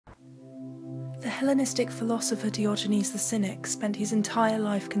The Hellenistic philosopher Diogenes the Cynic spent his entire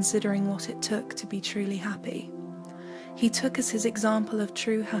life considering what it took to be truly happy. He took as his example of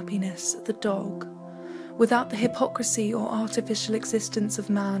true happiness the dog. Without the hypocrisy or artificial existence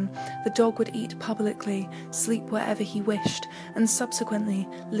of man, the dog would eat publicly, sleep wherever he wished, and subsequently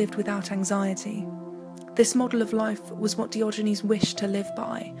lived without anxiety. This model of life was what Diogenes wished to live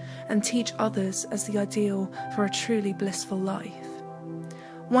by, and teach others as the ideal for a truly blissful life.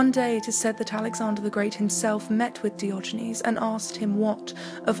 One day it is said that Alexander the Great himself met with Diogenes and asked him what,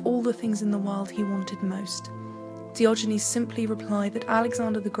 of all the things in the world, he wanted most. Diogenes simply replied that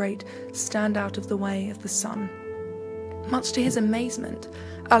Alexander the Great stand out of the way of the sun. Much to his amazement,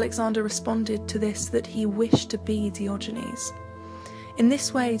 Alexander responded to this that he wished to be Diogenes. In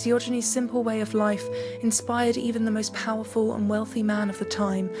this way, Diogenes' simple way of life inspired even the most powerful and wealthy man of the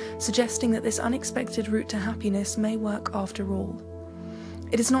time, suggesting that this unexpected route to happiness may work after all.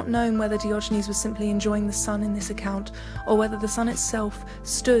 It is not known whether Diogenes was simply enjoying the sun in this account, or whether the sun itself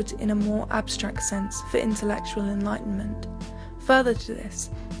stood in a more abstract sense for intellectual enlightenment. Further to this,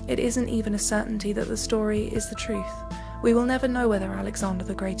 it isn't even a certainty that the story is the truth. We will never know whether Alexander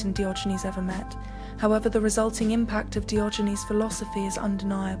the Great and Diogenes ever met. However, the resulting impact of Diogenes' philosophy is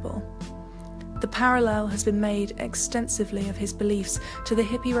undeniable. The parallel has been made extensively of his beliefs to the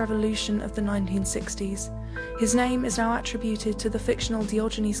hippie revolution of the 1960s. His name is now attributed to the fictional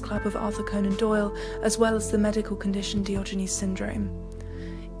Diogenes Club of Arthur Conan Doyle, as well as the medical condition Diogenes syndrome.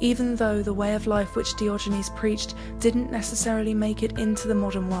 Even though the way of life which Diogenes preached didn't necessarily make it into the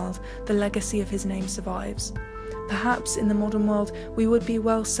modern world, the legacy of his name survives. Perhaps in the modern world we would be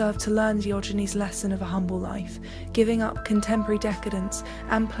well served to learn Diogenes' lesson of a humble life, giving up contemporary decadence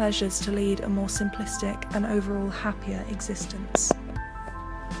and pleasures to lead a more simplistic and overall happier existence.